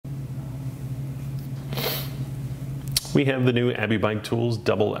We have the new Abbey Bike Tools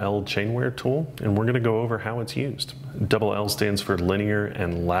Double L chain wear tool, and we're going to go over how it's used. Double L stands for linear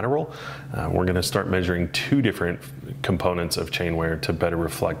and lateral. We're going to start measuring two different components of chain wear to better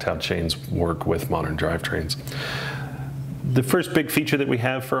reflect how chains work with modern drivetrains. The first big feature that we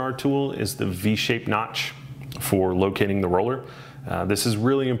have for our tool is the V-shaped notch for locating the roller. This is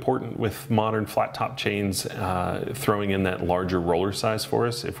really important with modern flat top chains, throwing in that larger roller size for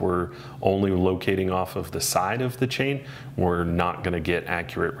us. If we're only locating off of the side of the chain, we're not going to get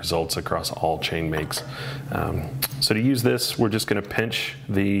accurate results across all chain makes. So to use this, we're just going to pinch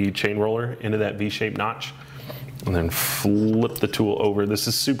the chain roller into that V-shaped notch and then flip the tool over. This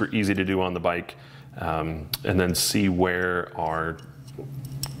is super easy to do on the bike, and then see where our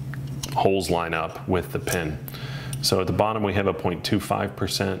holes line up with the pin. So at the bottom we have a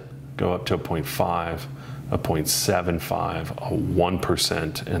 0.25%, go up to a 0.5, a 0.75, a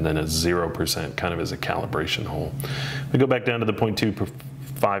 1%, and then a 0% kind of as a calibration hole. We go back down to the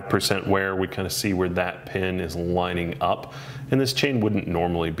 0.25% wear, we kind of see where that pin is lining up, and this chain wouldn't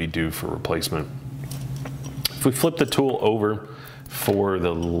normally be due for replacement. If we flip the tool over for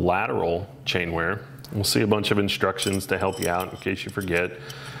the lateral chain wear, we'll see a bunch of instructions to help you out in case you forget.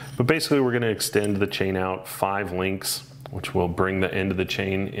 But basically we're going to extend the chain out 5 links, which will bring the end of the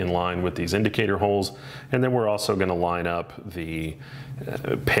chain in line with these indicator holes. And then we're also going to line up the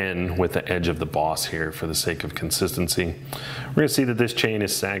pin with the edge of the boss here for the sake of consistency. We're going to see that this chain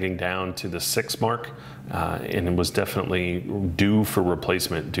is sagging down to the 6 mark, and it was definitely due for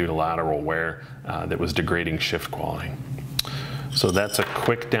replacement due to lateral wear that was degrading shift quality. So that's a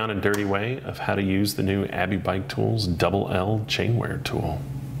quick down and dirty way of how to use the new Abbey Bike Tools Double L chain wear tool.